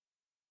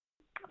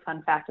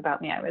Fun fact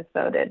about me, I was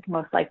voted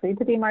most likely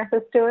to be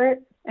Martha Stewart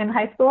in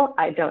high school.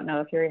 I don't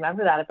know if you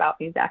remember that about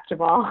me, Zach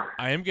Jabal.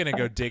 I am going to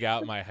go dig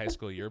out my high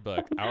school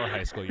yearbook, our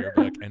high school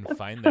yearbook, and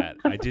find that.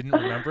 I didn't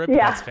remember it, but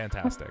Yeah. that's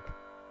fantastic.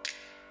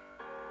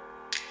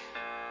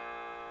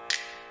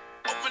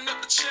 Open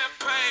up the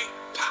champagne,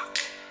 pop.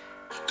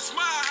 It's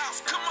my house,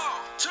 come on,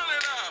 turn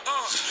it up.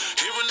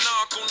 Hear a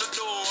knock on the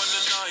door and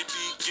the night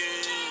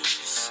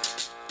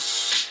begins.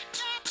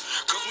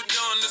 Cause we've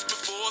done this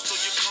before, so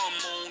you come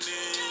on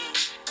in.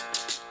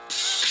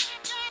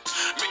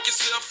 Make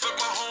yourself at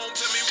my home,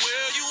 tell me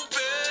where you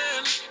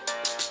been.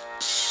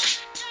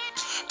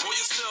 Pour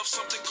yourself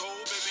something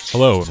cold, baby.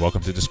 Hello, and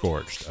welcome to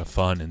Disgorged, a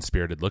fun and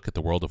spirited look at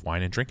the world of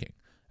wine and drinking.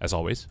 As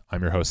always,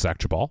 I'm your host, Zach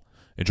Jabal,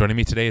 and joining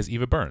me today is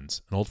Eva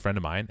Burns, an old friend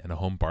of mine and a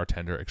home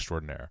bartender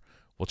extraordinaire.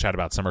 We'll chat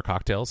about summer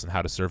cocktails and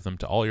how to serve them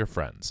to all your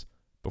friends.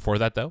 Before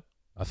that, though,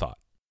 a thought.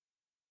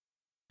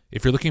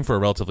 If you're looking for a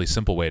relatively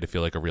simple way to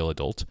feel like a real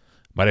adult,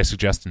 might I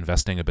suggest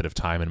investing a bit of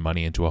time and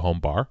money into a home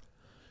bar?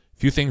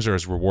 Few things are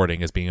as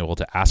rewarding as being able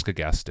to ask a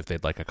guest if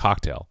they'd like a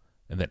cocktail,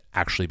 and then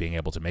actually being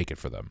able to make it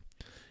for them.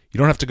 You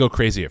don't have to go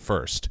crazy at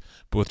first,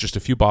 but with just a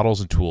few bottles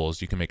and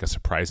tools, you can make a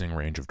surprising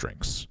range of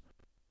drinks.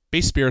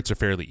 Base spirits are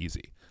fairly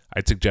easy.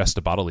 I'd suggest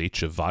a bottle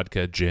each of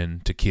vodka,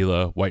 gin,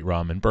 tequila, white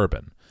rum, and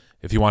bourbon.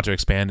 If you want to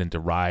expand into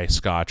rye,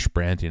 scotch,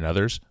 brandy, and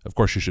others, of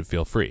course you should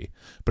feel free.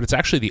 But it's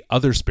actually the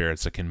other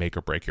spirits that can make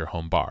or break your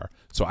home bar.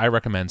 So I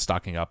recommend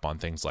stocking up on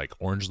things like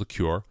orange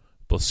liqueur,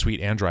 both sweet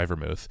and dry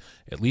vermouth,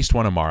 at least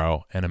one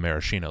Amaro, and a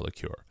maraschino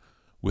liqueur.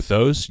 With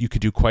those, you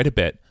could do quite a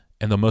bit,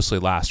 and they'll mostly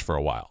last for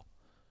a while.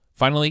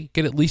 Finally,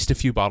 get at least a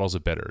few bottles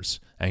of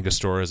bitters.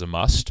 Angostura is a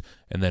must,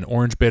 and then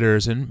orange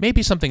bitters, and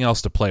maybe something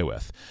else to play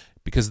with,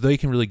 because they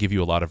can really give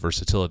you a lot of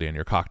versatility in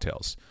your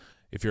cocktails.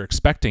 If you're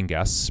expecting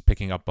guests,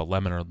 picking up a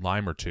lemon or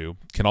lime or two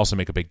can also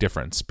make a big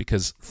difference,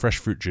 because fresh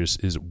fruit juice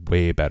is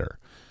way better.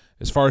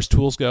 As far as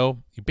tools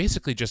go, you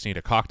basically just need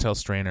a cocktail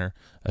strainer,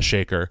 a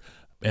shaker,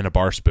 and a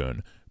bar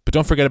spoon. But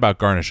don't forget about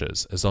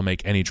garnishes, as they'll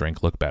make any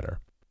drink look better.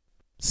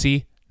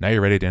 See, now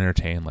you're ready to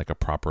entertain like a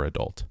proper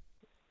adult.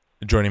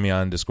 Joining me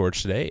on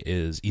Disgorge today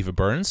is Eva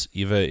Burns.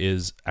 Eva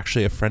is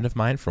actually a friend of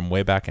mine from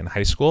way back in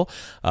high school,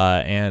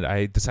 and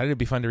I decided it'd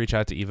be fun to reach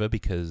out to Eva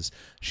because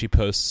she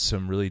posts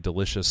some really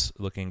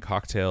delicious-looking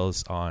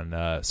cocktails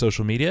on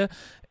social media,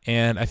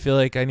 and I feel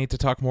like I need to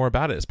talk more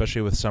about it,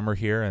 especially with summer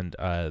here and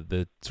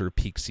the sort of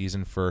peak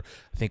season for,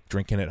 I think,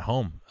 drinking at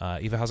home.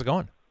 Eva, how's it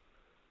going?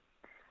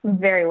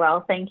 Very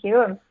well, thank you.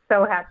 I'm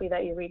so happy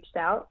that you reached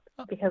out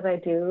because I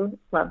do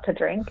love to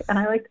drink and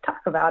I like to talk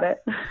about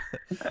it.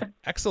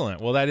 Excellent.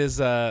 Well, that is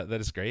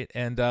great.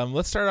 And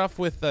let's start off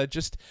with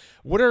just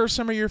what are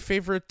some of your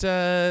favorite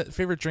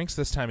drinks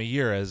this time of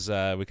year? As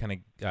we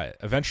kind of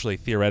eventually,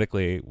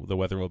 theoretically, the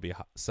weather will be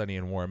sunny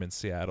and warm in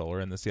Seattle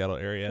or in the Seattle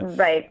area,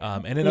 right?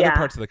 And in other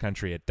parts of the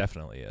country, it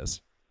definitely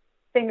is.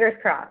 Fingers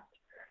crossed.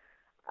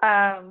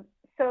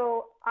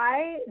 So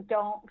I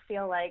don't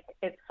feel like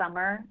it's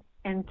summer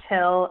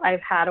until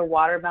I've had a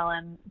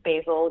watermelon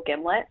basil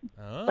gimlet.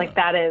 Oh. Like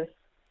that is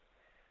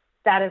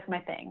my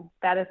thing.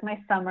 That is my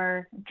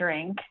summer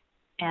drink,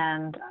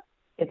 and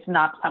it's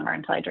not summer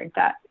until I drink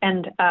that.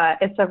 And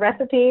it's a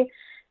recipe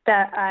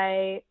that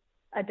I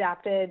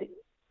adapted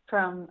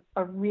from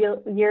a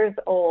real years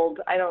old.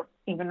 I don't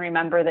even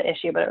remember the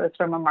issue, but it was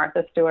from a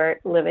Martha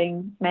Stewart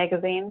living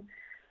magazine.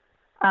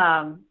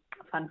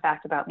 Fun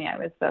fact about me, I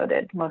was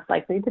voted most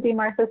likely to be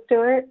Martha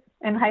Stewart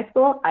in high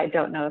school. I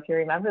don't know if you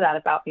remember that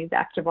about me,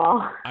 Zach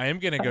Jabal. I am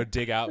going to go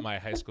dig out my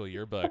high school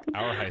yearbook,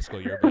 our high school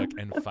yearbook,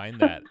 and find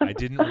that. I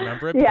didn't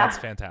remember it, but Yeah. That's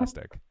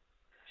fantastic.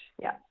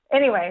 Yeah.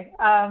 Anyway,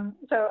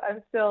 so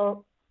I'm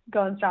still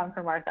going strong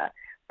for Martha.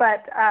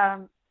 But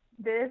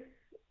this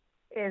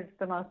is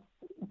the most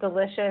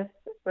delicious,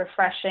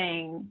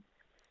 refreshing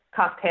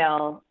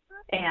cocktail,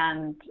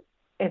 and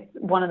it's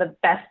one of the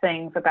best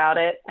things about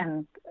it,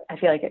 and I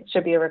feel like it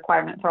should be a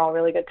requirement for all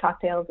really good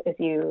cocktails, if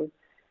you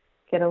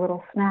get a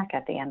little snack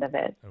at the end of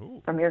it.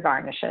 Ooh. From your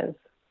garnishes.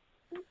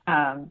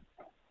 Do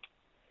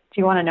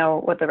you want to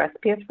know what the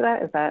recipe is for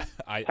that? Is that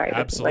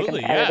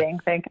absolutely, like an editing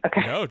thing?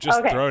 Okay. No,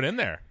 just throw it in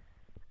there.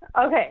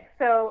 Okay,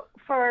 so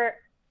for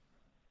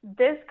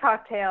this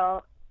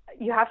cocktail,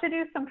 you have to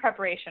do some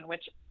preparation,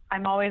 which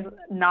I'm always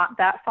not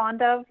that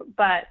fond of,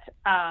 but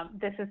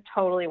this is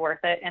totally worth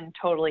it and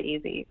totally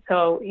easy.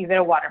 So you get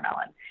a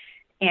watermelon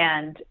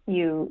and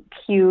you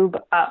cube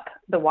up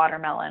the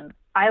watermelon.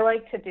 I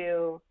like to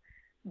do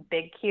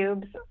big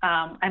cubes.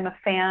 I'm a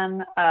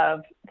fan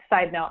of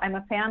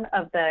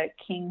the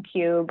King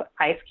Cube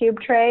ice cube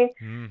tray.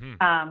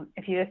 Mm-hmm.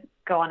 If you just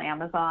go on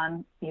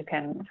Amazon, you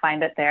can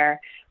find it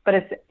there. But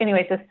it's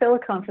a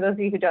silicone, for those of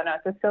you who don't know,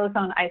 it's a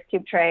silicone ice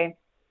cube tray.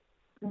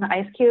 And the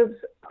ice cubes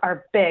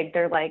are big.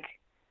 They're like,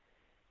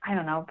 I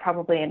don't know,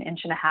 probably 1.5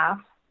 inches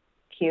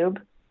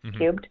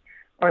cubed,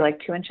 or like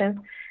 2 inches.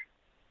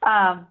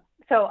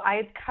 So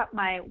I cut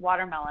my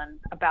watermelon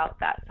about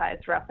that size,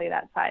 roughly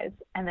that size,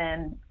 and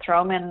then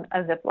throw them in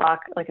a Ziploc,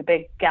 like a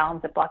big gallon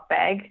Ziploc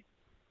bag,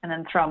 and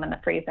then throw them in the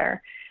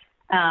freezer.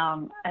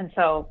 And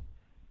so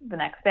the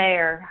next day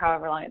or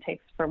however long it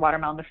takes for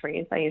watermelon to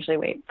freeze. I usually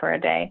wait for a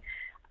day.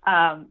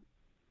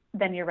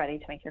 Then you're ready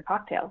to make your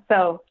cocktail.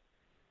 So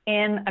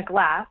in a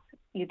glass,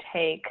 you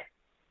take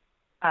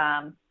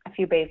a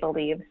few basil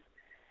leaves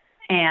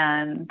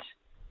and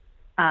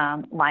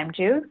lime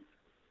juice,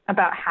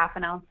 about half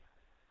an ounce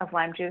of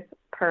lime juice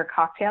per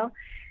cocktail.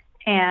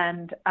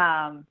 And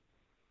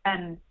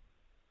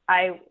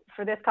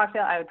for this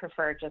cocktail, I would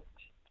prefer just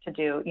to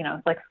do,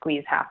 like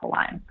squeeze half a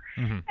lime.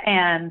 Mm-hmm.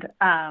 And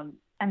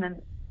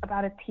then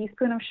about a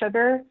teaspoon of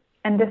sugar.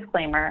 And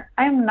disclaimer,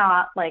 I'm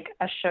not like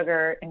a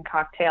sugar in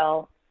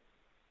cocktail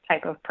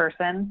type of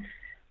person,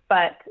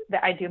 but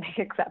I do make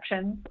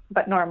exceptions.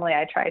 But normally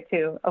I try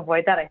to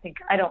avoid that.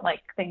 I don't like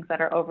things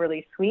that are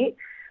overly sweet.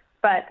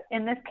 But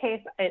in this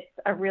case, it's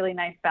a really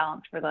nice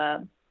balance for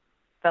the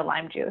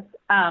lime juice.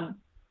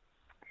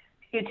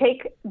 You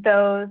take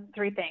those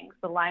three things,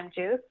 the lime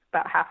juice,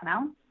 about half an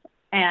ounce,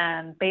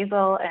 and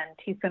basil and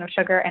teaspoon of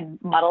sugar, and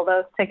muddle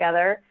those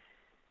together.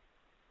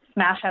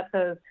 Smash up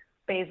those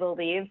basil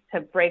leaves to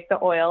break the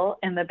oil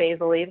in the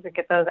basil leaves and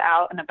get those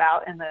out and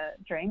about in the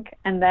drink.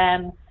 And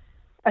then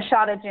a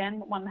shot of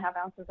gin, 1.5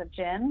 ounces of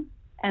gin,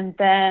 and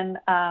then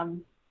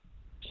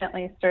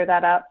gently stir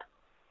that up.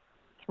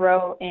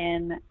 Throw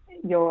in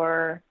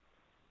your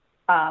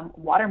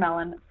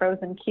watermelon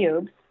frozen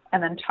cubes,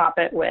 and then top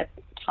it with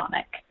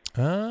tonic.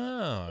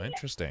 Oh,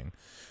 interesting.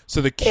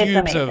 So the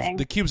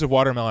cubes of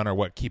watermelon are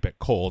what keep it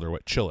cold or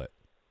what chill it.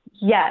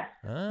 Yes.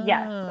 Ah.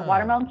 Yes. The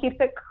watermelon keeps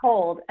it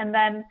cold, and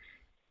then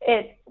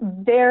it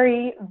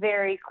very,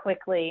 very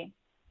quickly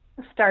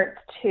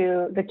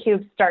the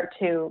cubes start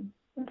to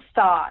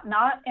thaw,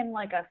 not in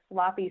like a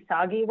sloppy,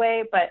 soggy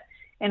way, but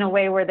in a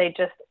way where they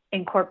just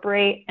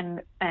incorporate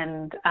and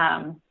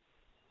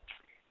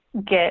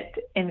get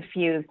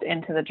infused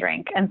into the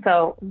drink. And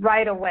so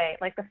right away,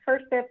 like the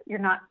first sip, you're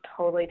not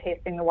totally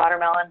tasting the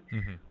watermelon,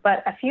 mm-hmm.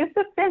 but a few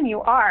sips in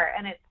you are,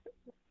 and it's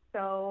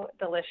so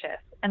delicious.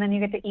 And then you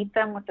get to eat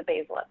them with the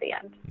basil at the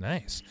end.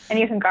 Nice. And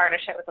you can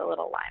garnish it with a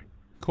little lime.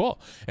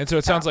 Cool. And so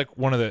it sounds like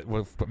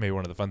maybe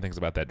one of the fun things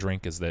about that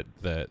drink is that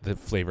the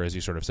flavor, as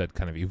you sort of said,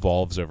 kind of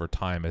evolves over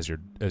time as you're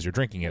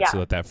drinking it,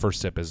 so that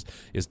first sip is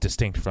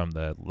distinct from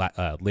the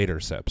later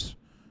sips.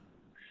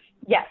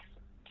 Yes,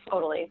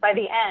 totally. By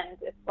the end,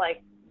 it's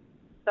like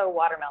so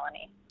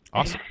watermelon-y.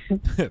 Awesome.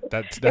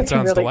 that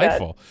sounds really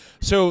delightful.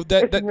 Good. So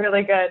it's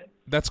really good.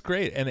 That's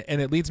great. And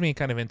it leads me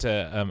kind of into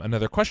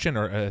another question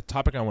or a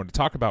topic I want to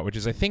talk about, which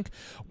is I think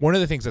one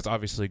of the things that's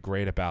obviously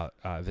great about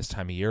this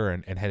time of year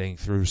and heading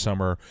through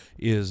summer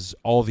is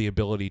all the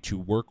ability to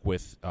work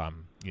with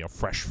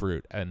fresh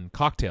fruit and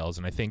cocktails.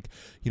 And I think,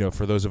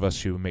 for those of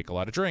us who make a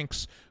lot of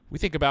drinks, we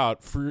think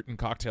about fruit and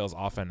cocktails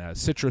often as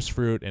citrus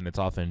fruit, and it's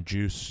often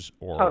juice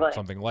or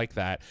something like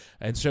that.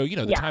 And so,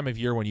 the time of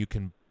year when you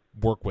can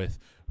work with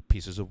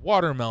pieces of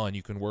watermelon,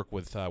 you can work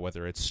with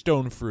whether it's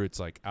stone fruits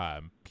like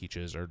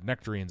peaches or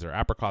nectarines or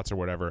apricots or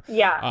whatever.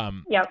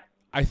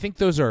 I think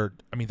those are,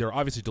 they're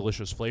obviously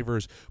delicious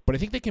flavors, but I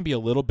think they can be a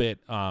little bit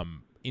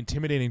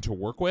intimidating to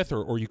work with,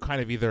 or you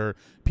kind of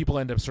people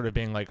end up sort of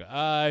being like,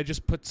 I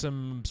just put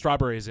some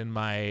strawberries in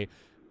my,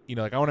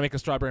 like I want to make a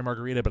strawberry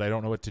margarita, but I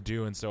don't know what to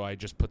do, and so I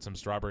just put some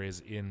strawberries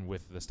in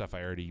with the stuff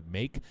I already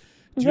make.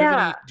 Do you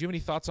have any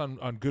thoughts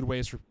on good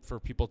ways for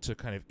people to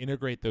kind of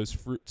integrate those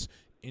fruits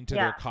into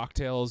their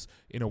cocktails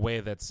in a way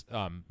that's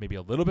maybe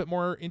a little bit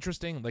more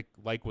interesting,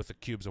 like with the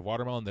cubes of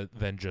watermelon,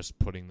 than just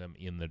putting them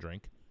in the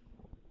drink?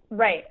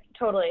 Right,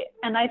 totally.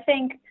 And I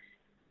think,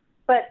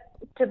 but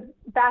to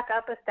back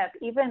up a step,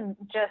 even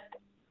just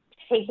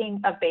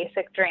taking a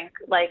basic drink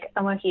like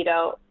a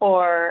mojito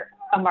or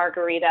a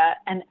margarita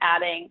and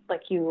adding,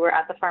 like you were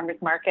at the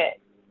farmer's market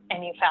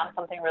and you found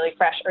something really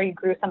fresh, or you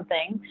grew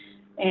something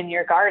in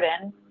your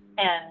garden,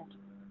 and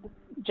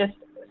just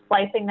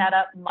slicing that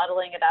up,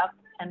 muddling it up,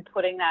 and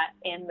putting that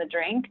in the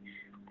drink,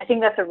 I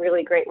think that's a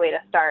really great way to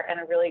start, and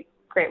a really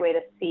great way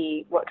to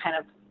see what kind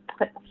of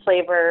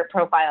flavor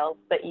profiles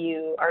that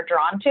you are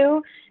drawn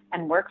to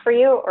and work for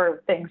you,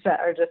 or things that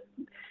are just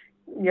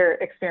your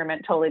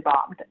experiment totally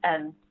bombed.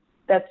 And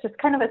that's just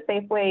kind of a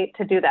safe way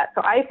to do that.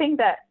 So I think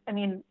that,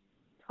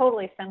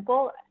 totally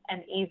simple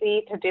and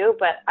easy to do,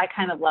 but I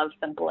kind of love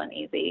simple and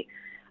easy.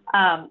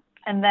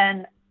 And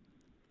then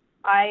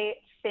I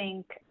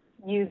think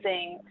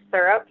using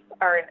syrups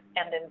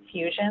and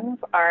infusions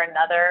are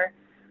another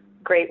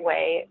great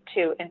way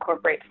to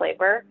incorporate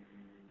flavor.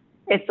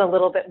 It's a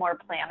little bit more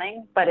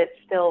planning, but it's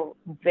still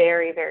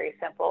very, very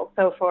simple.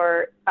 So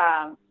for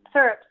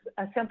syrups,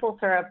 a simple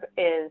syrup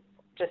is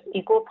just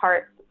equal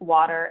parts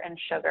water and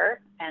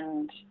sugar.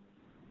 And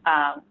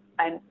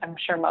I'm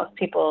sure most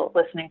people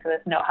listening to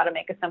this know how to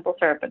make a simple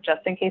syrup, but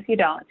just in case you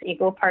don't, it's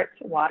equal parts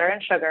water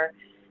and sugar.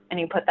 And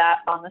you put that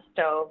on the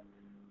stove,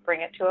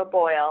 bring it to a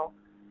boil,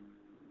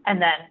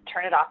 and then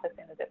turn it off as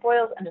soon as it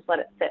boils and just let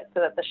it sit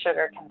so that the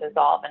sugar can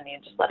dissolve, and you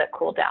just let it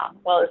cool down.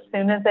 Well, as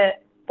soon as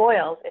it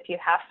boils, if you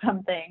have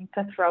something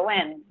to throw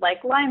in,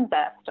 like lime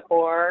zest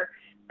or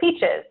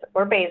peaches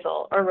or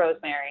basil or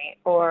rosemary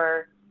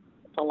or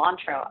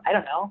cilantro, I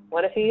don't know,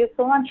 what if you use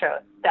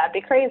cilantro? That'd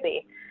be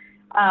crazy.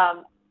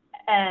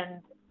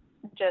 and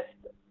just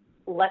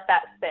let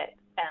that sit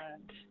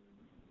and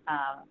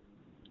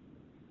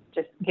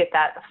just get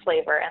that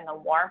flavor and the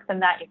warmth in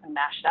that. You can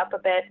mash it up a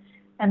bit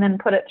and then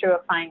put it through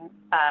a fine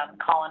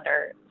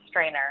colander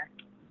strainer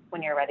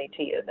when you're ready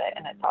to use it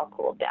and it's all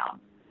cooled down.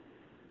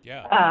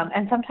 Yeah.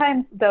 And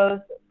sometimes those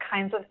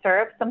kinds of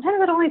syrups,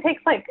 sometimes it only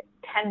takes like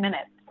 10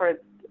 minutes for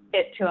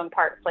it to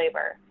impart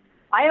flavor.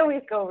 I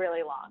always go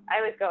really long. I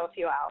always go a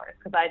few hours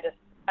because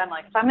I'm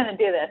like, if I'm going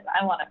to do this,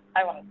 I want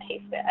to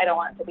taste it. I don't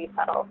want it to be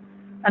subtle.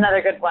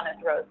 Another good one is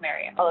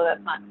rosemary, although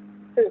that's not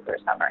super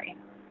summery.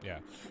 Yeah,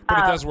 but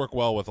it does work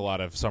well with a lot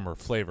of summer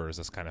flavors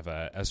as kind of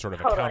as sort of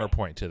a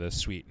counterpoint to the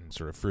sweet and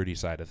sort of fruity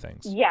side of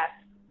things. Yes,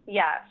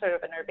 yeah, sort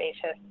of an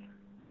herbaceous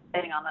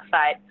thing on the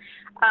side.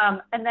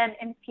 And then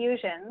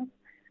infusions,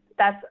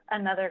 that's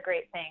another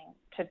great thing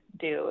to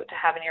do, to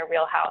have in your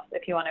wheelhouse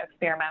if you want to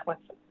experiment with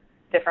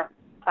different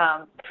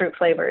fruit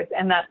flavors.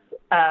 And that's,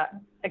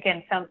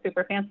 again, sounds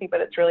super fancy,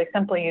 but it's really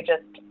simple. You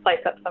just slice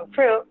up some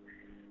fruit.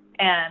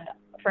 And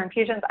for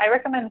infusions, I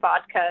recommend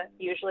vodka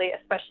usually,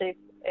 especially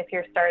if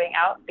you're starting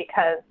out,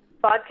 because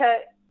vodka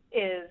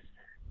is,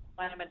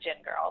 well, I'm a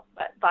gin girl,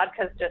 but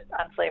vodka is just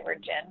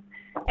unflavored gin.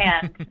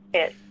 And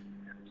it,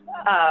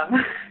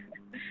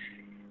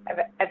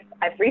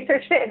 I've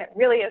researched it, and it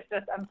really is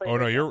just unflavored. Oh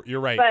no, you're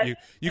right. But,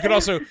 you can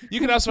also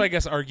I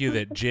guess argue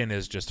that gin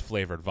is just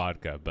flavored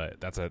vodka,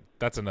 but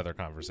that's another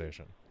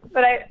conversation.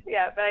 But I just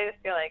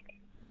feel like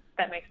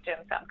that makes gin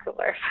sound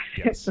cooler.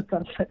 Yes. It's just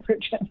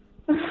unflavored gin.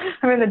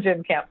 I'm in the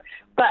gin camp.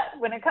 But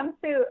when it comes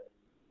to,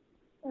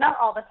 not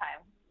all the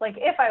time, like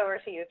if I were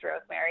to use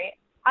rosemary,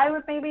 I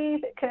would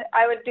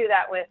do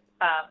that with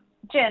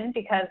gin,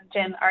 because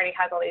gin already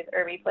has all these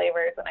herby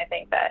flavors, and I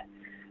think that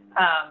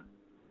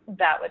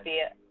that would be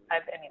it.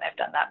 I've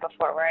done that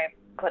before, where I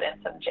put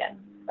in some gin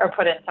or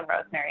put in some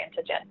rosemary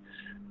into gin.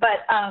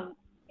 But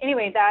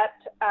anyway, that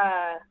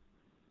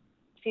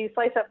so you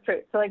slice up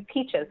fruit, so like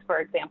peaches, for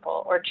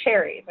example, or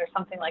cherries or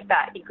something like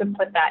that, you could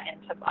put that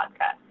into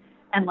vodka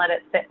and let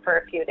it sit for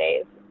a few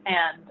days.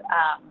 And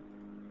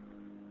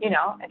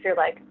if you're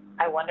like,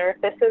 I wonder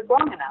if this is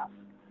long enough,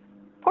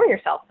 pour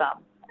yourself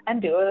some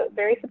and do a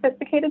very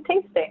sophisticated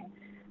tasting.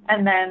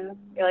 And then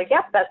you're like,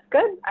 yep, that's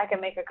good. I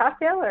can make a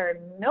cocktail, or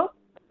nope,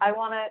 I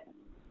want to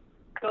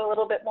go a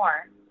little bit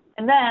more.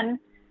 And then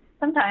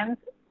sometimes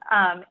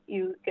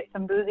you get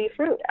some boozy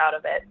fruit out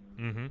of it.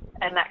 Mm-hmm.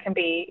 And that can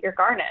be your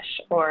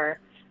garnish or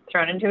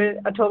thrown into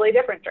a totally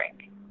different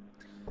drink.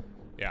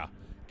 Yeah.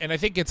 And I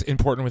think it's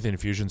important with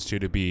infusions too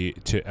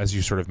to as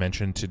you sort of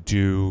mentioned, to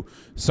do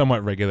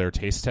somewhat regular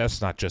taste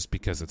tests, not just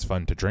because it's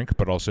fun to drink,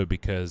 but also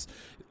because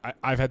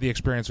I've had the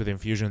experience with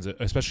infusions,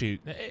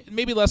 especially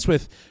maybe less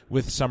with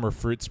summer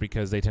fruits,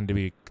 because they tend to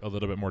be a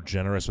little bit more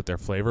generous with their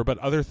flavor, but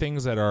other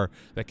things that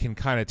can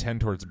kind of tend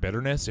towards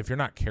bitterness, if you're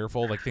not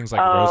careful, like things like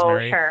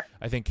rosemary, sure,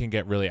 I think can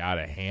get really out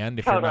of hand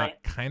if you're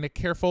not kind of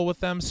careful with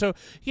them. So,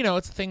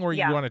 it's a thing where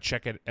you want to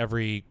check it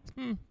every,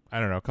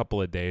 a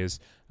couple of days.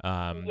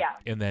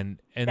 And then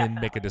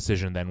make a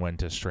decision then when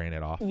to strain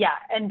it off. Yeah,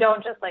 and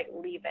don't just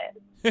leave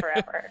it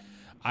forever.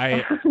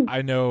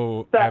 I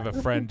know I have a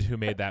friend who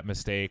made that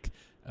mistake,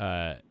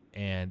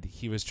 and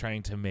he was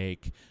trying to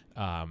make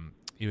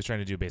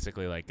do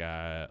basically like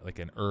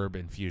an herb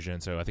infusion.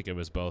 So I think it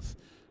was both,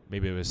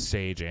 maybe it was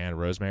sage and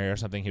rosemary or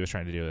something. He was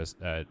trying to do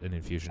an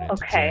infusion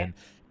into gin,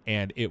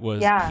 and it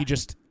was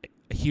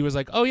he was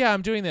like, oh yeah,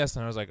 I'm doing this.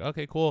 And I was like,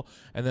 okay, cool.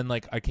 And then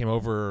I came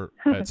over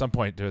at some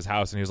point to his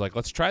house and he was like,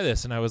 let's try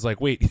this. And I was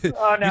like, wait, you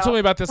told me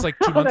about this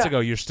 2 months ago.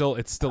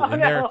 It's still in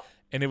there.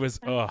 And it was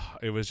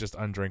just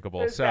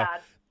undrinkable. So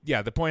bad.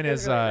 Yeah, the point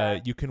is,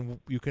 really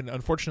you can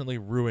unfortunately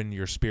ruin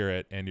your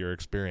spirit and your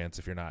experience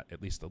if you're not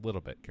at least a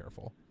little bit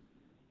careful.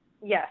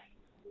 Yes.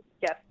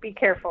 Be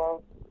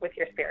careful with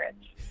your spirits.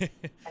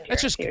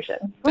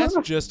 That's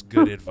just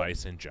good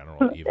advice in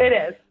general.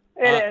 Eva.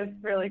 It is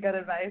really good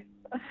advice.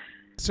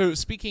 So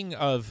speaking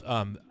of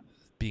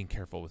being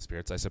careful with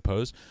spirits, I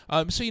suppose.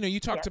 You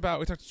talked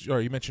about,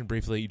 you mentioned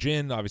briefly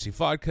gin. Obviously,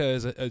 vodka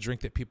is a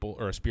drink that people,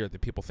 or a spirit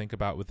that people think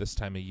about with this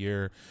time of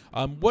year.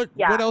 What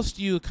else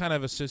do you kind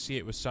of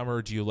associate with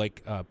summer? Do you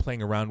like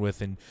playing around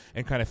with and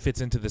kind of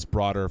fits into this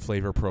broader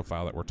flavor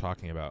profile that we're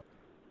talking about?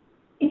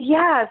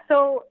 Yeah.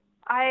 So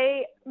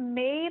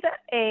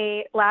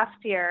last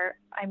year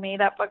I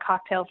made up a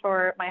cocktail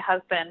for my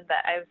husband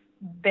that I've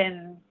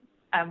been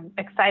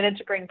excited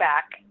to bring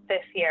back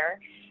this year,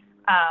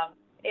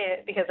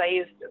 because I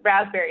used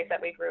raspberries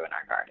that we grew in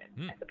our garden.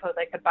 I suppose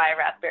I could buy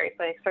raspberries,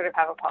 but I sort of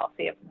have a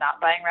policy of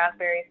not buying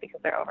raspberries because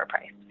they're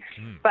overpriced.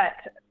 But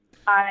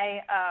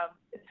I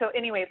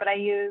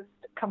used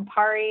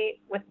Campari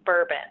with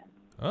bourbon.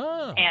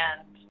 Oh.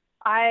 And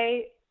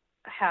I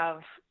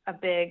have a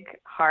big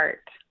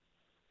heart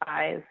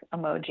eyes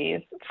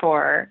emojis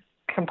for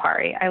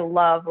Campari. I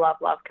love, love,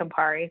 love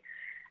Campari.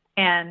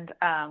 And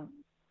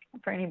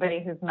for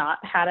anybody who's not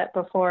had it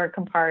before,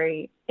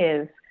 Campari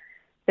is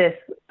this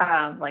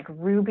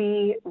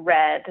ruby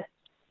red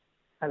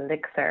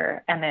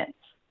elixir, and it's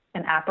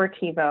an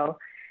aperitivo,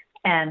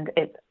 and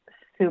it's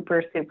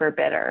super, super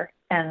bitter.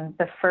 And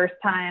the first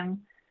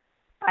time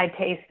I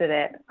tasted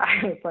it. I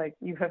was like,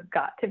 you have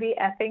got to be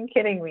effing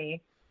kidding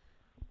me.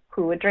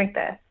 Who would drink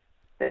this?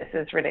 This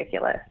is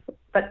ridiculous.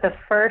 But the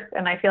first,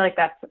 and I feel like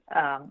that's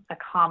a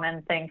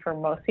common thing for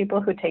most people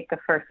who take the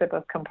first sip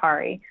of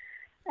Campari,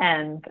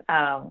 and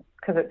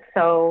because it's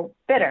so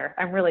bitter.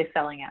 I'm really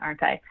selling it,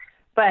 aren't I?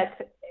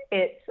 But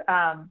it's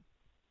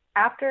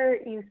after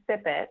you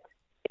sip it,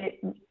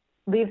 it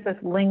leaves this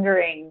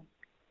lingering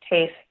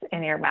taste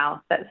in your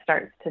mouth that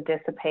starts to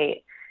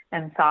dissipate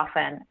and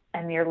soften,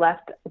 and you're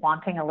left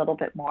wanting a little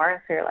bit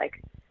more. So you're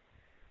like,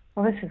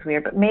 well, this is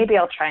weird, but maybe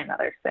I'll try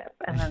another sip.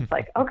 And then it's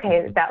like,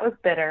 okay, that was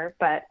bitter,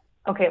 but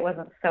okay, it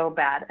wasn't so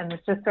bad. And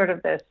it's just sort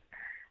of this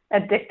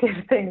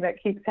addictive thing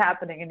that keeps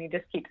happening, and you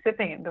just keep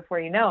sipping it. Before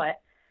you know it,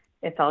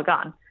 it's all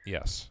gone.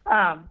 Yes.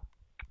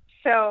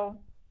 So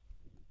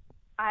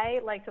I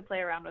like to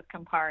play around with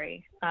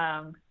Campari.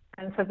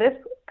 And so this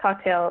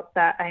cocktail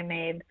that I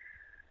made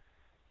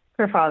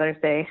for Father's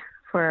Day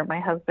for my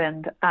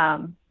husband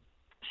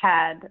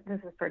this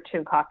is for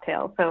 2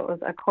 cocktails. So it was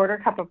a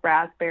 1/4 cup of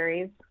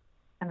raspberries,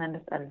 and then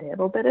just a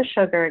little bit of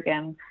sugar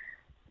again,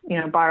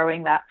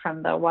 borrowing that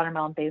from the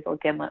watermelon basil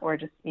gimlet, where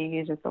you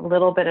use just a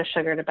little bit of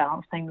sugar to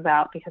balance things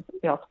out, because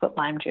we also put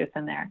lime juice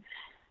in there.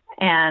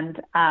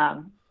 And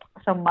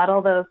so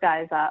muddle those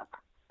guys up,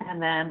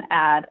 and then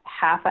add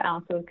 1/2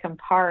 ounce of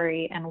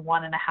Campari and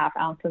 1.5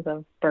 ounces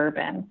of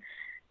bourbon,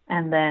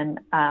 and then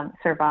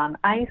serve on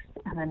ice,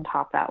 and then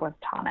top that with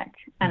tonic.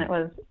 And it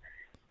was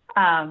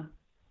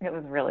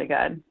really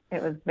good.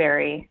 It was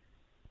very,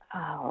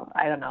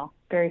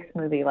 very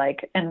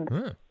smoothie-like.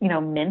 And,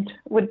 mint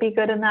would be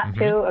good in that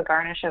too, a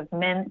garnish of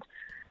mint,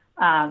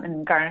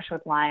 and garnish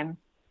with lime.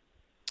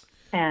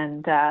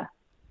 And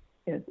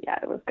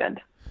it was good.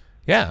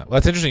 Yeah, well,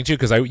 that's interesting too,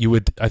 because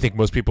I think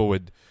most people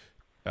would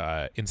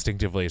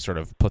instinctively sort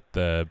of put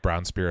the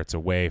brown spirits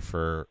away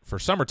for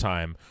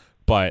summertime,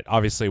 but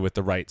obviously with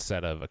the right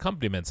set of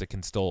accompaniments,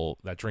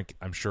 that drink,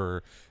 I'm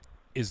sure,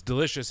 is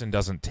delicious and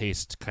doesn't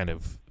taste kind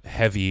of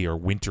heavy or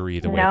wintry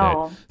the way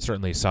that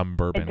certainly some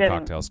bourbon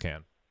cocktails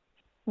can.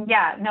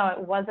 Yeah, no, it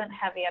wasn't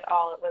heavy at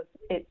all.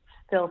 It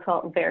still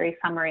felt very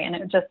summery, and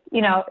it was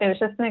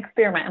just an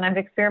experiment. And I've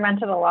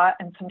experimented a lot,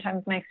 and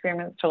sometimes my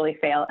experiments totally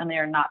fail and they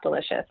are not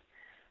delicious.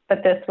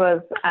 But this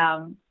was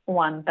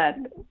one that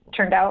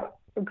turned out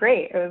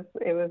great.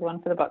 It was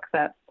one for the books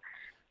that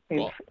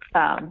we've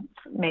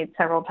made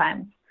several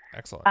times.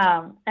 Excellent.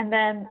 And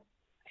then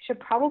I should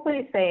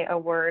probably say a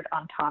word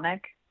on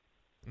tonic.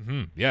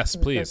 Mm-hmm. Yes,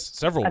 please.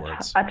 Several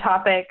words. A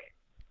topic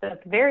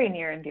that's very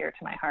near and dear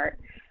to my heart.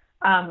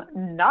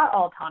 Not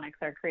all tonics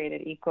are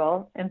created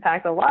equal. In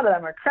fact, a lot of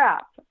them are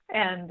crap,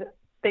 and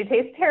they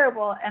taste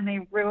terrible, and they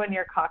ruin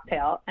your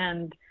cocktail.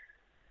 And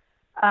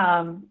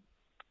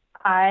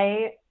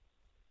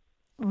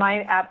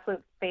my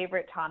absolute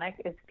favorite tonic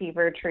is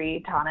Fever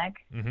Tree tonic.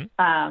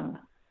 Mm-hmm.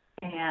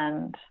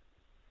 And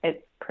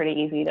it's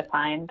pretty easy to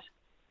find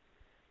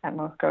at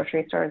most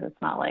grocery stores. It's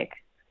not like,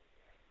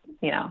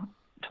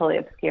 totally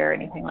obscure or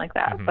anything like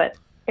that, mm-hmm. but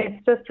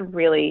it's just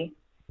really,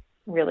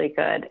 really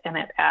good. And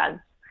it adds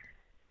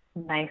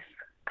nice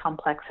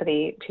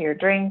complexity to your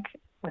drink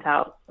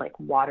without like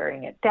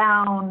watering it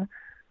down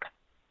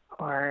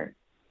or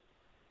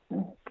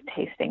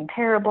tasting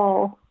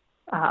terrible.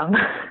 When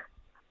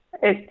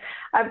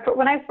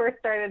I first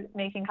started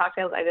making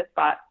cocktails, I just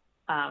bought,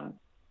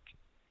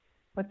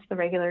 what's the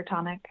regular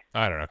tonic?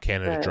 I don't know,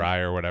 Canada Dry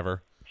or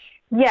whatever.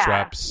 Yeah.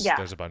 Schweppes. Yeah.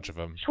 There's a bunch of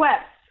them.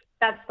 Schweppes.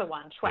 That's the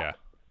one. Schweppes. Yeah.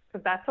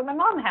 Because that's what my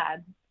mom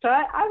had. So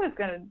I was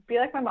going to be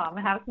like my mom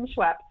and have some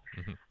Schweppes.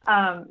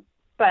 Mm-hmm.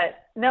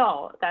 But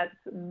no, that's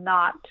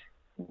not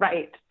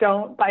right.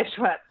 Don't buy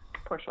Schweppes.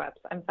 Poor Schweppes.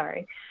 I'm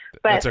sorry.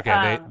 But that's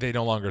okay. They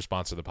no longer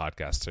sponsor the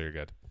podcast, so you're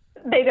good.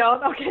 They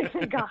don't? Okay,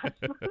 thank God.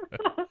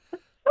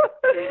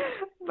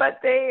 But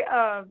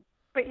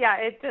yeah,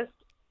 it just,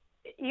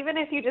 even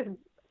if you just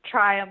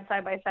try them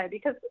side by side,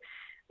 because,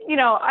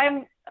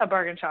 I'm a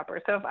bargain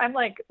shopper. So if I'm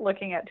like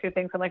looking at 2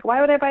 things, I'm like,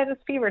 why would I buy this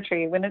Fever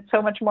Tree when it's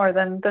so much more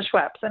than the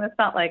Schweppes? And it's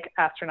not like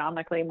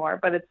astronomically more,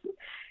 but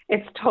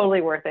it's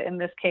totally worth it. In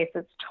this case,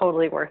 it's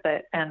totally worth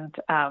it. And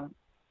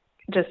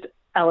just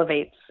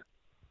elevates,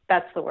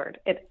 that's the word.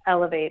 It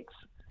elevates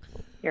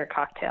your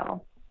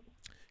cocktail.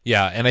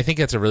 Yeah, and I think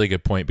that's a really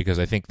good point, because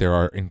I think there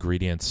are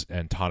ingredients,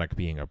 and tonic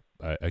being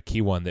a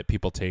key one, that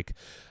people take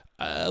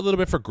a little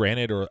bit for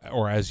granted,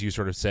 or as you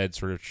sort of said,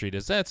 sort of treat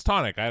as, that's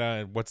tonic.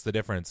 What's the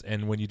difference?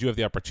 And when you do have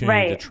the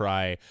opportunity to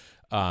try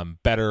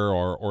better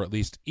or at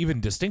least even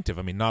distinctive,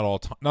 I mean, not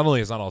only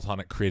is not all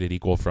tonic created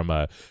equal from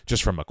a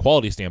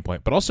quality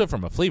standpoint, but also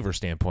from a flavor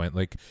standpoint.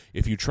 Like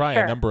if you try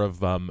a number of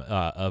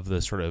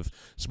the sort of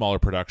smaller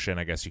production,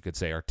 I guess you could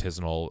say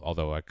artisanal,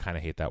 although I kind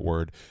of hate that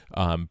word,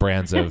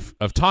 brands of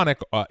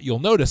tonic, you'll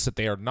notice that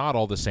they are not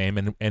all the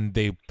same, and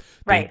they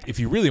if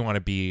you really want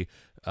to be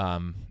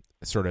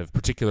sort of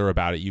particular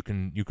about it, you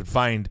can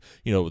find,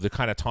 the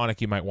kind of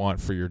tonic you might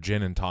want for your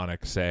gin and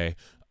tonic, say,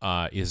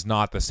 is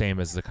not the same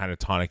as the kind of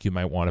tonic you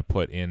might want to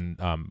put in,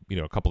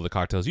 a couple of the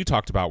cocktails you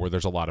talked about, where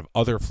there's a lot of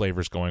other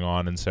flavors going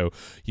on, and so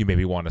you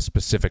maybe want a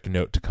specific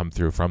note to come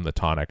through from the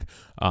tonic.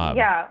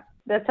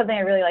 that's something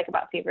I really like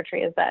about Fever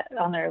Tree is that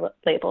on their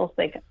labels,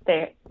 they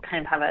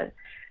kind of have a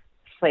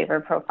flavor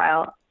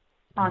profile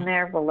on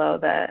there below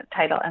the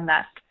title, and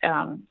that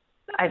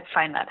I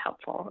find that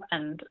helpful.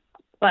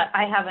 But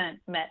I haven't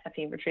met a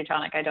Fever Tree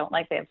tonic I don't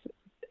like. They have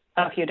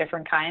a few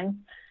different kinds.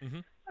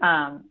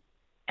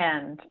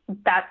 And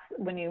that's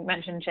when you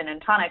mentioned gin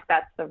and tonic,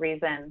 that's the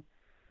reason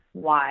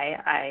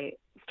why I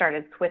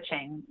started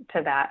switching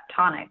to that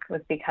tonic,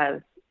 was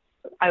because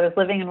I was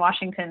living in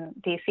Washington,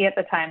 D.C. at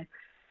the time.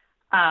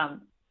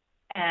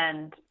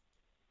 And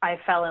I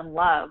fell in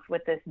love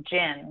with this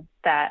gin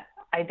that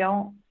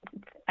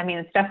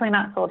it's definitely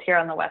not sold here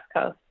on the West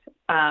Coast.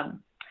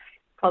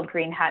 Called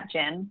Green Hat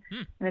Gin.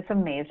 And it's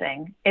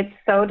amazing. It's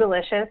so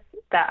delicious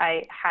that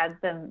I had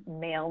them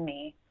mail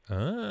me.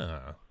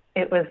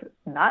 It was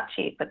not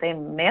cheap, but they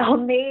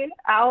mailed me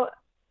out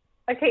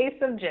a case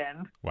of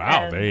gin.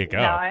 Wow, and there you go.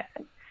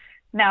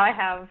 Now I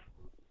have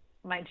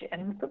my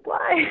gin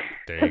supply,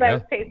 because I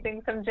was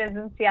tasting some gins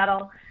in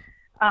Seattle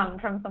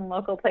from some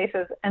local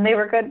places, and they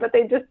were good, but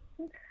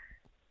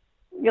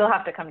you'll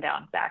have to come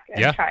down, Zach,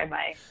 and try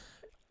my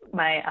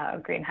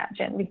Green Hat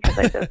Gin,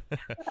 because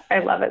I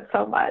love it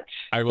so much.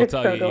 I will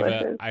tell you,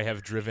 Eva, I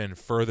have driven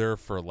further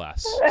for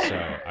less,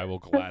 so I will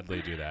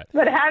gladly do that.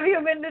 But have you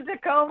been to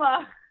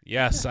Tacoma?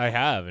 Yes, I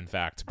have, in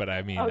fact. But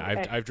I mean,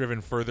 okay. I've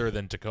driven further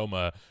than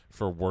Tacoma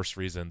for worse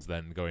reasons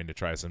than going to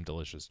try some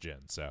delicious gin.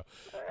 So,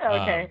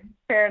 okay,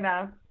 fair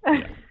enough.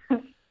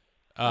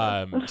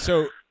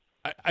 So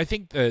I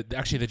think that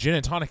actually the gin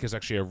and tonic is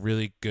actually a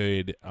really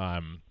good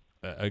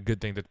a good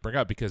thing to bring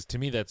up, because to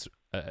me that's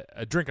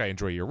a drink I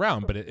enjoy year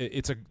round, but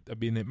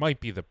it might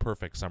be the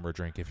perfect summer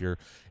drink if you're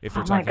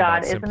talking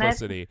about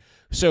simplicity.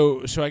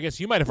 So I guess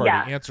you might have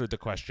already answered the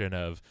question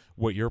of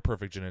what your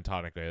perfect gin and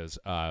tonic is,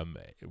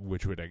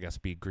 which would, I guess,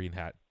 be Green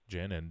Hat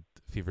Gin and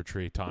Fever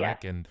Tree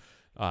Tonic, and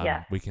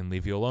we can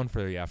leave you alone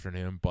for the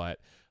afternoon. But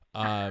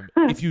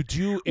if you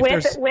do,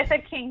 with a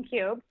king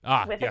cube,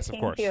 of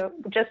course, cube,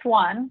 just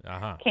one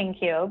king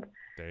cube,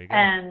 there you go.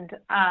 And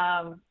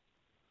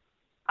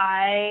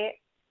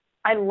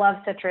I love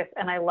citrus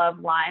and I love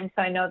lime,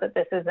 so I know that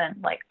this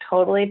isn't like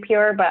totally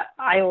pure, but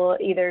I will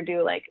either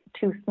do like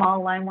 2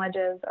 small lime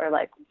wedges or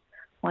like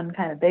one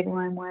kind of big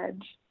lime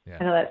wedge.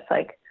 I know that's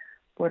like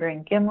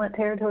bordering gimlet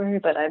territory,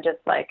 but I just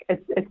like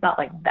it's not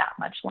like that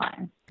much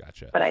lime.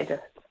 Gotcha.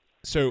 But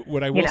So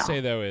what I will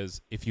say though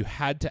is, if you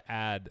had to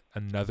add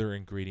another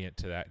ingredient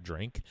to that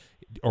drink,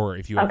 or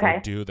if you ever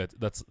do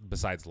that's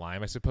besides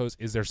lime, I suppose,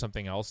 is there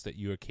something else that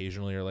you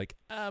occasionally are like,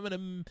 I'm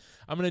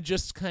gonna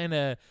just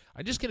gonna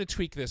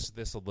tweak this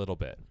a little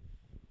bit?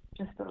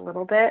 Just a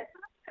little bit.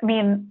 I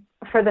mean,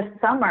 for the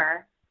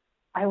summer,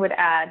 I would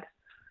add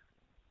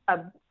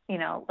a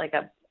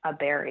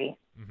berry,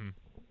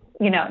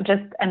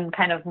 just and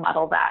kind of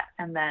muddle that,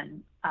 and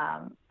then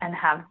and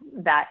have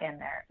that in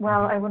there.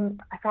 Well,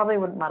 I probably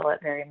wouldn't muddle it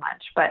very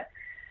much, but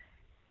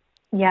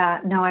I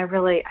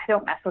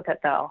don't mess with it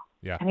though.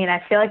 Yeah. I mean,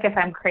 I feel like if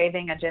I'm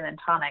craving a gin and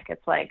tonic,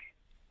 it's like,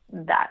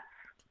 that's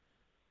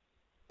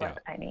what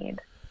I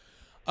need.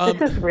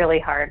 This is really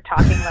hard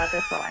talking about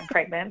this while I'm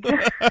pregnant.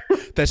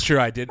 That's true.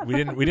 We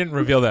didn't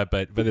reveal that,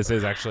 but this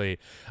is actually,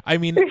 I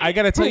mean, I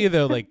got to tell you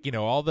though, like,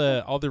 all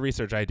the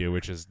research I do,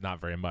 which is not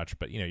very much,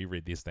 but you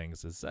read these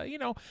things, is a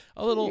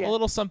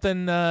little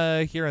something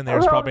here and there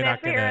is probably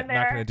not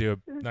gonna do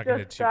too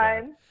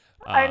bad.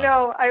 I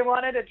know. I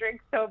wanted a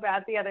drink so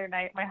bad the other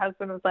night. My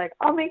husband was like,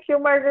 I'll make you a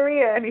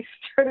margarita. And he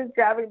started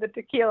grabbing the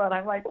tequila. And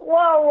I'm like,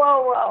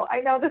 whoa.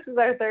 I know this is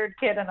our third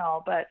kid and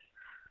all, but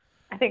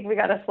I think we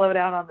got to slow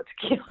down on the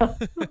tequila.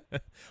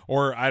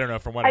 Or, I don't know,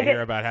 from what I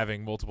hear about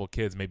having multiple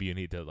kids, maybe you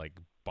need to like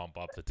bump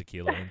up the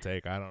tequila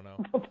intake. I don't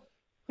know.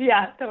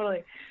 Yeah,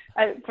 totally.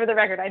 For the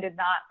record, I did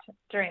not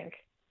drink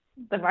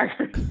the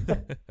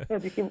margarita. It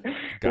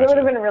would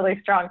have been really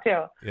strong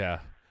too.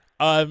 Yeah.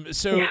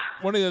 So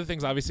one of the other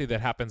things obviously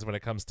that happens when it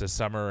comes to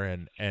summer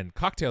and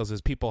cocktails is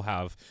people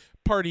have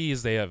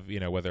parties, they have,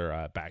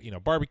 whether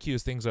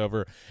barbecues, things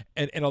over.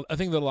 And a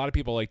thing that a lot of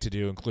people like to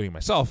do, including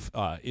myself,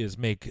 is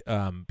make,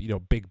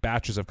 big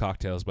batches of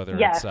cocktails, whether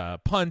it's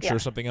punch or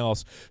something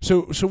else.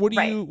 So what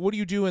do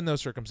you do in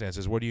those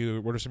circumstances? What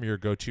are some of your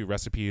go-to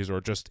recipes, or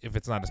just if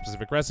it's not a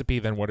specific recipe,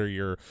 then what's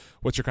your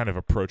kind of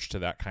approach to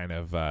that kind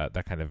of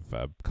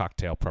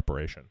cocktail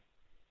preparation?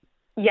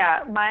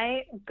 Yeah.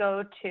 My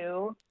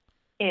go-to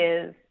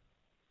is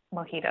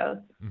mojitos.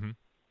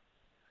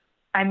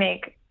 I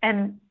make,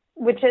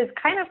 which is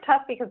kind of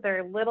tough because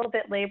they're a little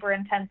bit labor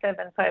intensive,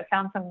 and so I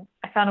found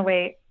a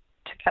way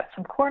to cut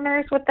some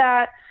corners with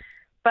that.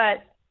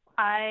 But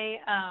I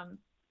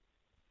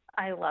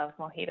love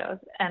mojitos,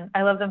 and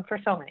I love them for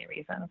so many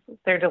reasons.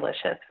 They're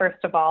delicious.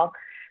 First of all,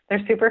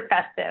 they're super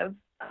festive.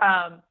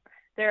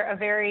 They're a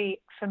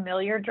very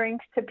familiar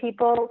drink to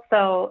people,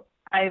 so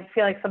I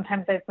feel like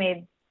sometimes I've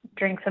made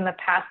drinks in the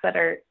past that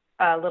are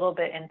a little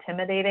bit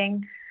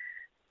intimidating.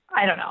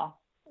 I don't know.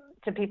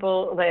 To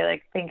people, they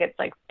like think it's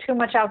like too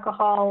much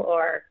alcohol,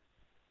 or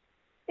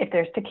if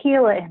there's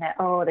tequila in it,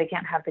 they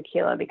can't have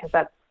tequila because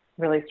that's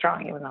really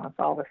strong, even though it's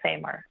all the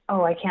same. Or,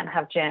 I can't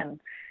have gin.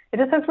 it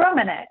just has rum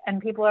in it,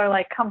 and people are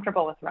like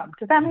comfortable with rum.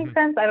 Does that make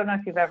sense? I don't know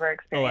if you've ever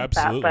experienced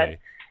that, but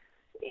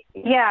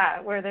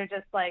yeah, where they're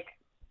just like,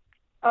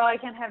 oh, I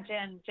can't have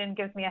gin. Gin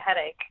gives me a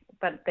headache,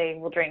 but they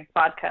will drink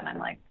vodka, and I'm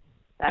like,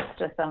 that's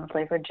just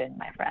unflavored gin,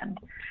 my friend.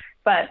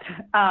 But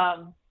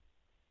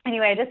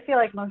anyway, I just feel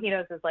like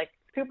mojitos is like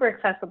super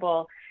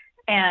accessible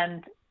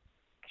and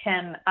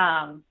can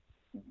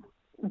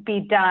be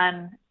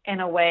done in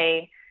a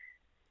way,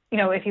 you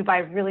know, if you buy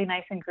really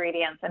nice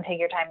ingredients and take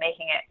your time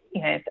making it,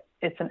 you know,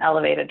 it's an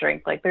elevated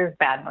drink. Like there's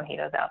bad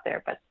mojitos out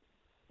there, but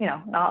you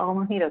know, not all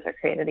mojitos are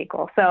created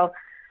equal. So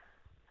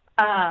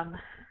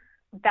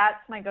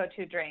that's my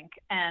go-to drink.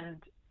 And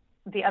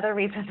the other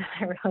reason that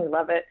I really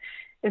love it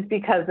is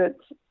because it's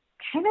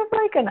kind of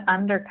like an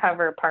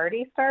undercover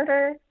party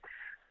starter.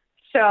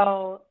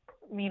 So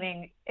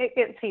meaning it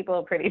gets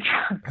people pretty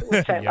drunk,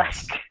 which I like.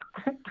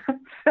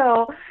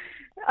 So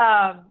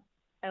I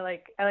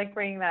like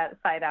bringing that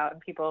side out,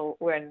 and people,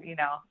 when, you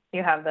know,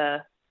 you have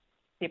the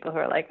people who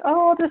are like,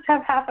 oh, I'll just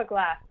have half a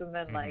glass, and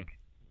then like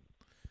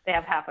they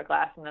have half a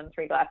glass, and then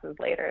 3 glasses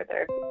later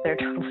they're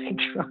totally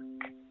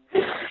drunk.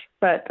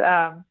 But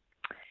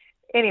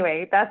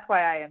anyway, that's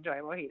why I enjoy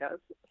mojitos.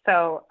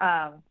 So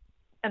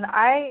and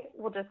I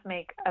will just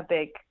make a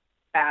big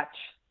batch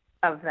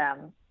of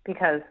them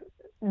because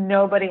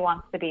nobody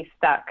wants to be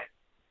stuck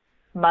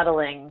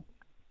muddling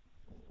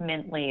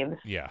mint leaves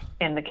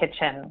in the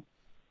kitchen.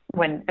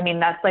 When, I mean,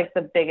 that's like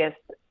the biggest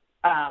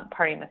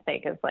party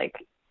mistake is like,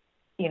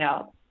 you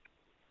know,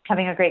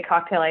 having a great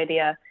cocktail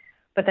idea,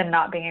 but then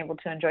not being able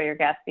to enjoy your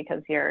guests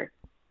because you're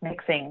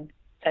mixing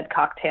said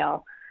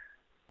cocktail,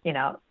 you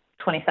know,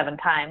 27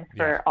 times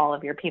for all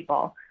of your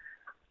people.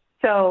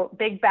 So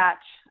big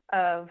batch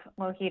of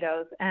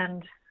mojitos.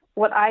 And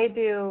what I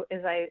do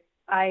is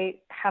I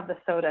have the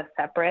soda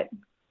separate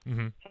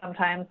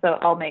sometimes. So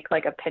I'll make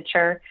like a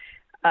pitcher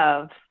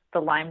of the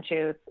lime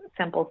juice,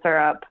 simple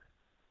syrup,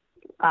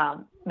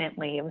 mint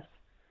leaves,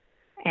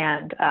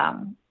 and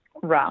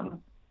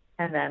rum,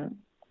 and then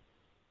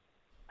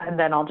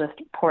I'll just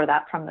pour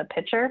that from the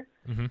pitcher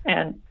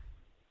and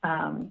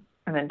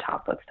then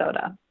top with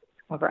soda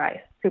over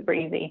ice. Super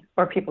easy,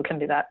 or people can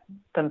do that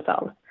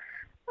themselves.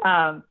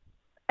 And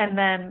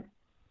then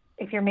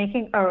if you're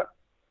making,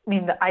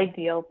 the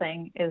ideal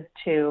thing is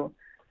to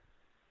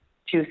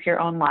juice your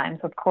own limes,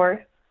 of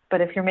course.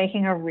 But if you're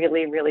making a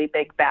really, really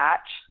big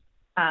batch,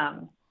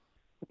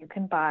 you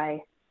can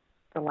buy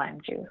the lime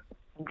juice.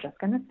 I'm just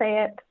going to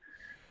say it.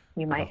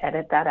 You might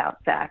edit that out,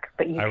 Zach.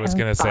 But I was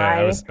going to say,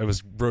 I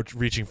was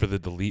reaching for the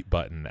delete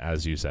button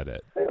as you said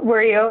it.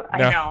 Were you?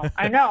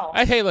 I know.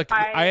 Hey, look,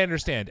 I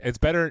understand. It's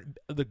better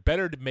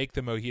to make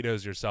the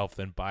mojitos yourself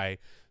than buy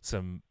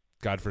some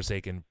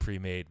godforsaken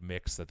pre-made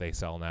mix that they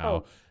sell now.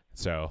 Oh,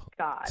 so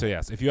God. So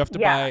yes, if you have to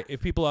buy, if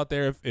people out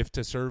there, if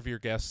to serve your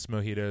guests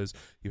mojitos,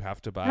 you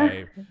have to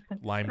buy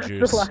lime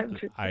juice.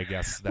 I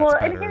guess that's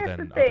better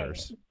than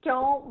others.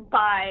 Don't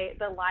buy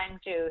the lime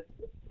juice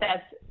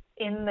that's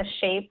in the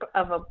shape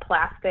of a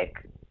plastic,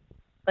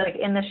 like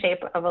in the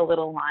shape of a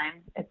little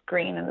lime. It's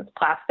green and it's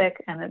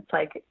plastic and it's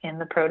like in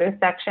the produce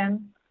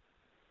section.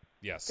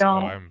 Yes,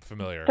 I'm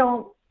familiar.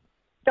 Don't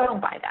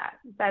buy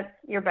that.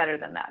 You're better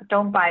than that.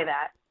 Don't buy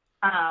that.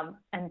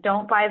 And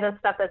don't buy the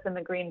stuff that's in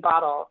the green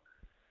bottle.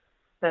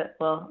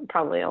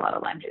 Probably a lot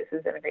of lime juice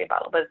is in a green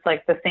bottle, but it's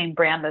like the same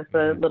brand as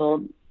the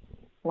little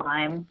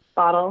lime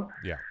bottle.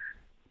 Yeah.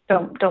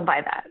 Don't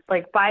buy that.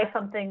 Like, buy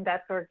something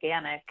that's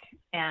organic,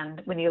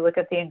 and when you look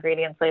at the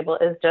ingredients label,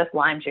 is just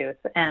lime juice,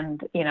 and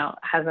you know,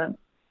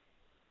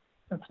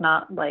 it's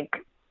not like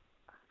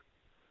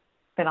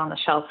been on the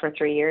shelf for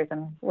 3 years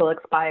and will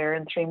expire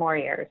in 3 more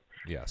years.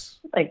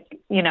 Yes. Like,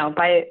 you know,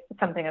 buy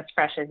something as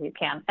fresh as you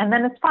can, and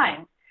then it's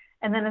fine.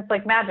 And then it's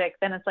like magic.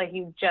 Then it's like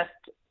you just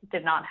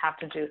did not have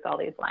to juice all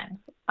these limes.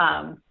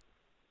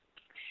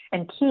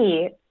 And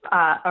key,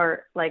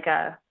 or like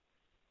a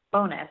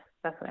bonus,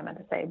 that's what I meant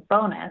to say,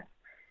 bonus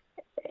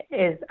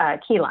is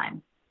key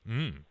lime.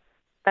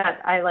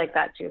 I like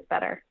that juice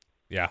better.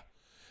 Yeah.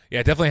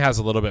 Yeah, it definitely has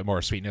a little bit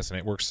more sweetness, and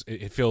it works.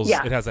 It feels,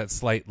 it has that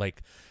slightly,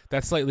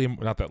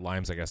 not that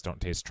limes, I guess, don't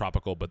taste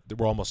tropical, but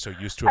we're almost so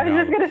used to it now.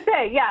 I was just going to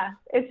say, yeah,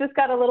 it's just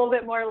got a little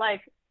bit more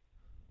like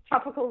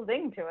tropical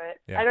zing to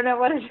it. Yeah. I don't know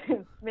what it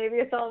is. Maybe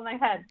it's all in my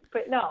head,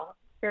 but no,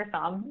 you're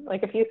some.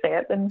 Like, if you say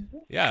it, then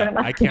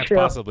I can't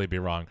possibly be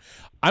wrong.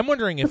 I'm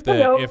wondering if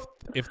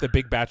the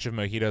big batch of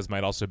mojitos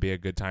might also be a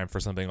good time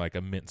for something like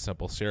a mint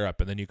simple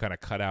syrup, and then you kind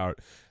of cut out.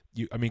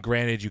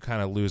 Granted, you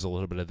kind of lose a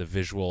little bit of the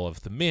visual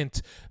of the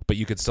mint, but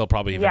you could still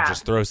probably even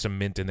just throw some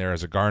mint in there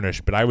as a garnish.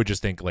 But I would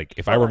just think, like,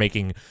 if I were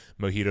making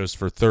mojitos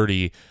for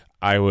 30,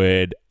 I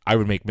would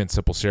make mint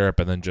simple syrup,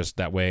 and then just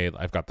that way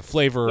I've got the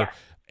flavor,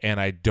 and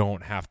I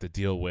don't have to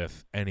deal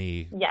with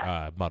any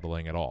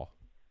muddling at all.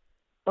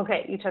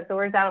 Okay, you took the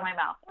words out of my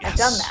mouth. Yes. I've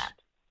done that,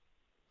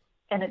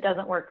 and it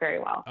doesn't work very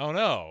well. Oh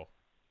no!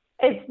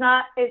 It's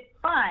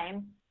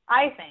fine,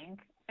 I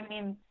think. I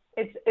mean,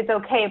 it's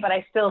okay, but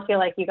I still feel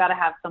like you got to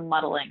have some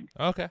muddling.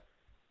 Okay.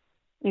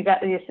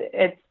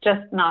 It's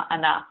just not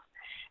enough.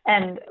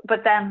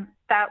 But then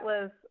that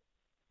was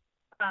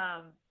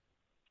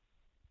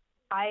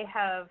I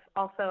have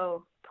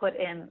also put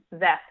in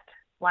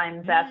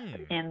lime zest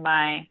in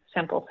my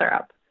simple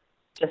syrup,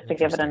 just to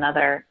give it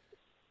another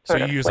So sort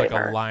you of use flavor.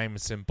 like a lime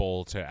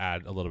simple to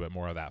add a little bit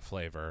more of that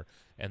flavor,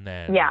 and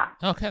then Yeah.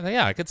 Okay,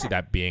 yeah, I could see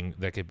that being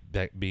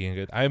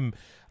good. I'm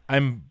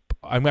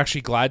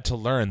actually glad to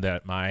learn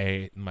that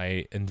my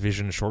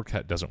envisioned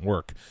shortcut doesn't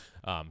work,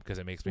 because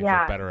it makes me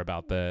feel better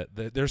about the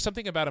there's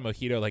something about a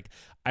mojito. Like,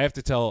 I have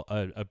to tell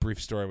a brief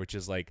story, which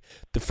is like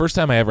the first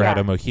time I ever had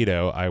a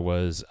mojito, I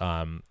was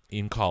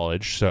in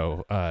college.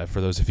 So for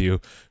those of you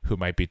who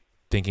might be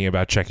thinking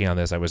about checking on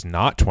this, I was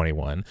not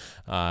 21,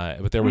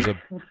 but there was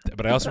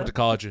but I also went to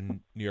college in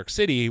New York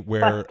City,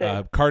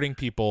 where carding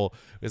people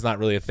is not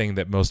really a thing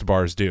that most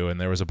bars do. And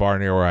there was a bar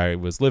near where I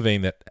was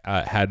living that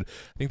had,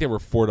 I think they were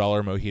 $4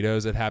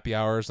 mojitos at happy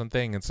hour or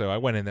something. And so I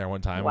went in there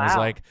one time and was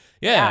like,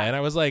 and I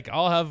was like,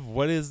 I'll have,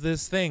 what is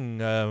this thing?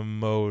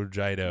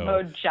 Mojito.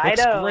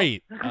 Looks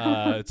great.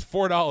 It's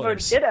 $4.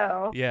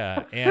 Mojito.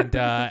 Yeah. And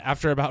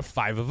after about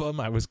 5 of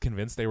them, I was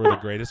convinced they were the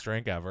greatest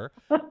drink ever.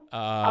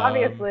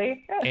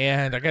 Obviously.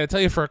 And I got to tell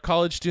you, for a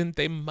college student,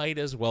 they might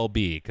as well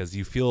be, because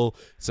you feel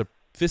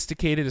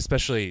sophisticated,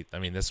 especially, I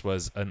mean, this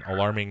was an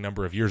alarming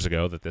number of years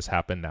ago that this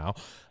happened now.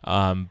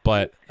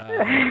 But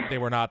they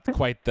were not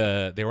quite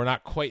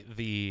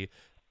the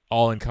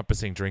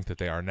all-encompassing drink that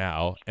they are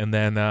now. And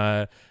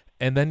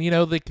then, you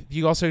know, like,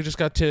 you also just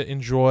got to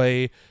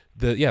enjoy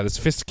the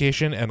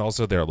sophistication, and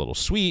also they're a little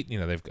sweet. You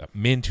know, they've got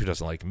mint. Who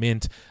doesn't like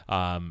mint?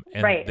 And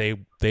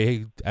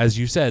they, as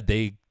you said,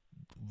 they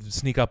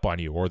sneak up on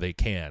you, or they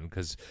can,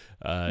 because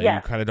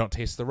you kind of don't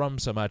taste the rum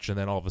so much, and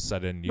then all of a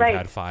sudden you've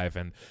had 5,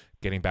 and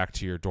getting back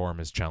to your dorm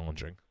is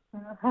challenging.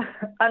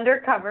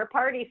 Undercover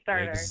party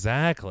starter.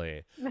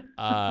 Exactly.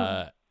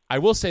 I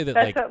will say that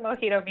that's what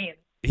mojito means.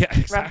 Yeah,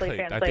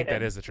 exactly. I think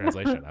that is the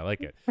translation. I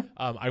like it.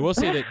 I will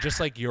say that just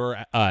like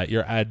your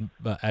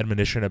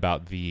admonition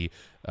about the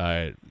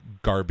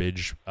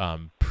garbage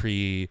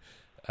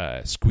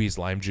squeezed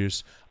lime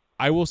juice,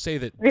 I will say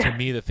that to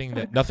me, the thing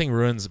that nothing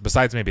ruins,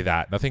 besides maybe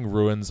that, nothing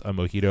ruins a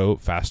mojito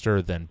faster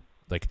than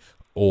like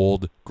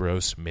old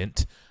gross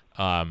mint.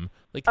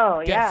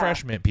 Get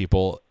fresh mint,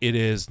 people. It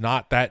is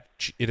not that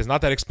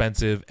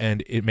expensive,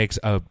 and it makes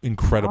an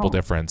incredible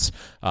difference.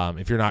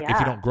 If you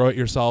don't grow it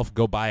yourself,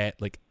 go buy it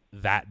like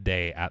that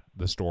day at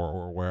the store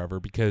or wherever,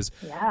 because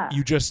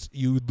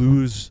you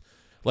lose.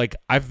 Like,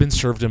 I've been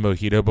served a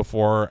mojito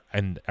before,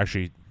 and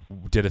actually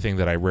did a thing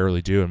that I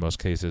rarely do in most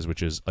cases,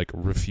 which is like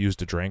refuse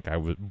to drink. I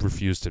would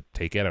refuse to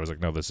take it. I was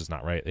like, no, this is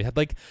not right. They had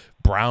like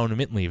brown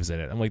mint leaves in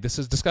it. I'm like, this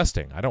is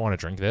disgusting. I don't want to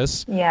drink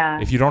this. Yeah.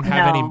 If you don't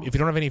have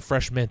any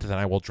fresh mint, then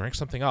I will drink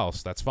something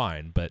else. That's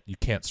fine, but you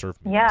can't serve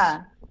me.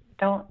 Yeah.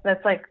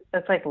 That's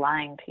like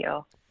lying to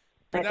you.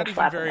 But not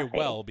even very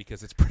well,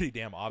 because it's pretty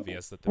damn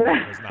obvious that the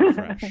mint was not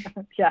fresh.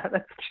 Yeah,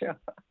 that's true.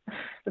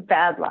 It's a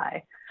bad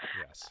lie.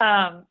 Yes.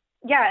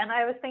 Yeah, and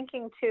I was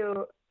thinking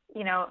too,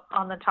 you know,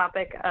 on the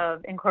topic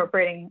of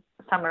incorporating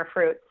summer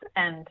fruits,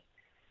 and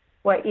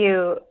what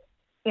you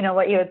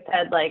had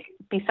said, like,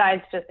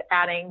 besides just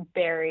adding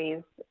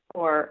berries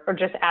or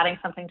just adding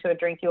something to a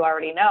drink you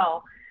already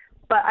know.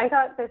 But I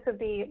thought this would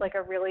be like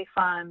a really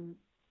fun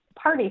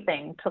party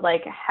thing to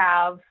like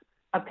have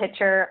a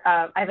pitcher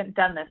of, I haven't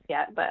done this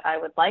yet, but I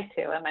would like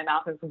to, and my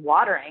mouth is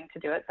watering to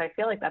do it. So I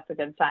feel like that's a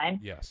good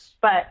sign. Yes.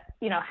 But,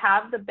 you know,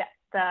 have the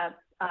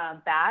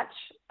batch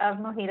of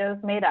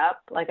mojitos made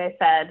up, like I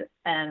said,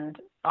 and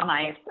on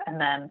ice, and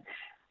then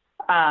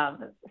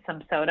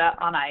some soda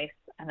on ice,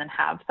 and then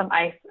have some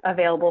ice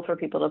available for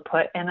people to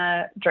put in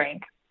a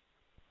drink,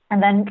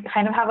 and then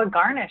kind of have a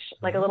garnish,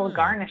 like a little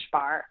garnish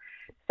bar.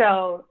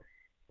 So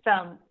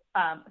some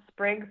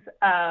sprigs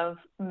of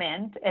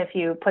mint, if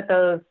you put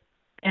those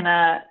in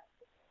a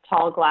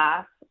tall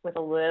glass with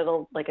a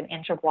little, like an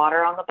inch of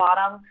water on the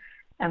bottom,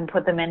 and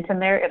put the mint in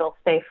there, it'll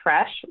stay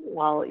fresh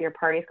while your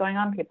party's going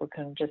on. People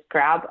can just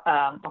grab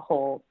a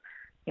whole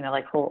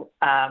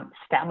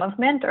stem of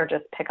mint, or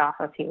just pick off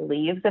a few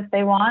leaves if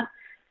they want.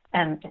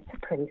 And it's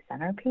a pretty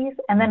centerpiece.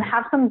 And then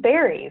have some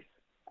berries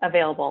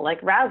available,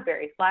 like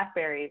raspberries,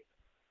 blackberries,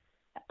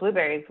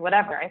 blueberries,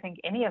 whatever. I think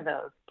any of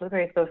those.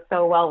 Blueberries go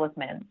so well with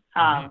mint.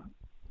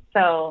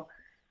 So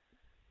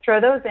throw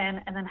those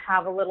in, and then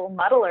have a little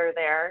muddler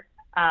there.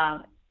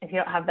 If you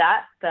don't have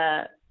that,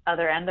 the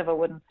other end of a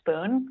wooden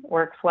spoon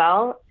works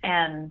well,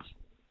 and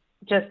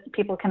just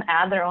people can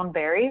add their own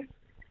berries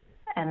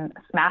and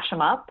smash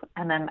them up,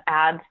 and then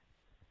add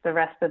the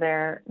rest of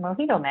their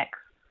mojito mix.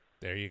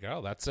 There you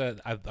go. That's I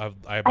think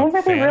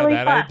that'd be really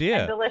fun idea.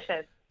 And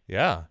delicious.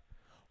 Yeah.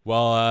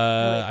 Well,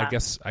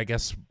 really I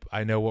guess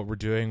I know what we're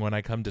doing when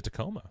I come to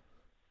Tacoma.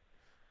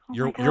 Oh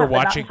you're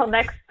watching until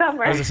next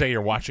summer. I was gonna say,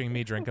 you're watching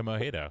me drink a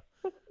mojito.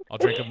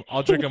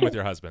 I'll drink them with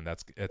your husband.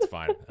 It's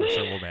fine. I'm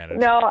sure we'll manage.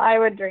 No, I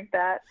would drink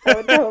that. I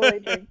would totally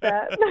drink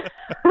that.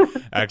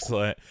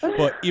 Excellent.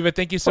 Well, Eva,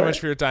 thank you so much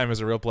for your time. It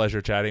was a real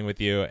pleasure chatting with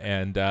you,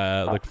 and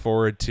look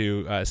forward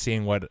to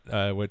seeing what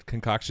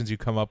concoctions you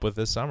come up with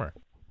this summer.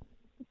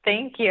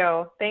 Thank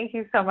you. Thank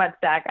you so much,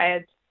 Zach. I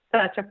had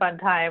such a fun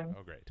time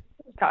Oh, great.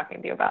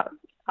 talking to you about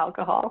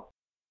alcohol.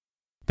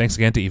 Thanks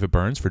again to Eva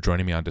Burns for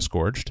joining me on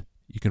Disgorged.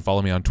 You can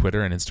follow me on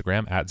Twitter and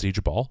Instagram at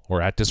Zijabal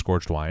or at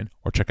DisgorgedWine,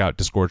 or check out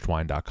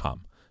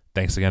disgorgedwine.com.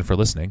 Thanks again for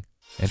listening,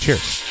 and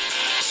cheers.